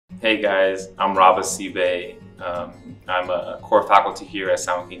Hey guys, I'm Assibey. I'm a core faculty here at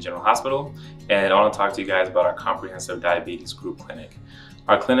San Joaquin General Hospital, and I want to talk to you guys about our comprehensive diabetes group clinic.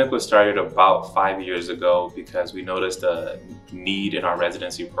 Our clinic was started about 5 years ago because we noticed a need in our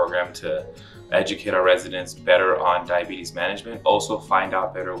residency program to educate our residents better on diabetes management, also find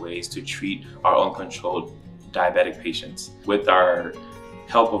out better ways to treat our uncontrolled diabetic patients. With our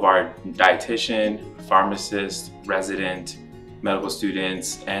help of our dietitian, pharmacist, resident, medical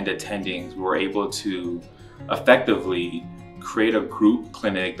students, and attendings, we were able to effectively create a group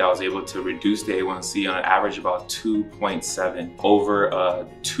clinic that was able to reduce the A1C on an average about 2.7 over a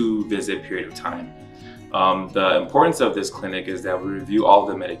 2-visit period of time. The importance of this clinic is that we review all of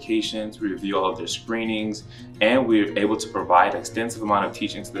the medications, we review all of their screenings, and we're able to provide an extensive amount of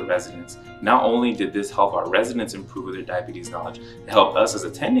teaching to the residents. Not only did this help our residents improve with their diabetes knowledge, it helped us as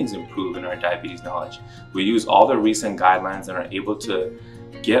attendings improve in our diabetes knowledge. We use all the recent guidelines and are able to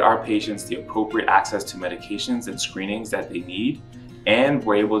get our patients the appropriate access to medications and screenings that they need, and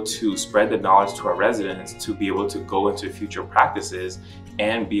we're able to spread the knowledge to our residents to be able to go into future practices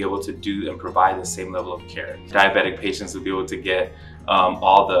and be able to do and provide the same level of care. Diabetic patients will be able to get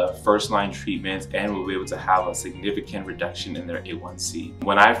all the first-line treatments, and we'll be able to have a significant reduction in their A1C.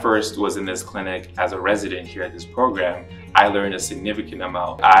 When I first was in this clinic as a resident here at this program, I learned a significant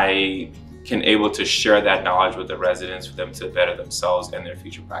amount. I can able to share that knowledge with the residents for them to better themselves and their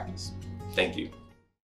future practice. Thank you.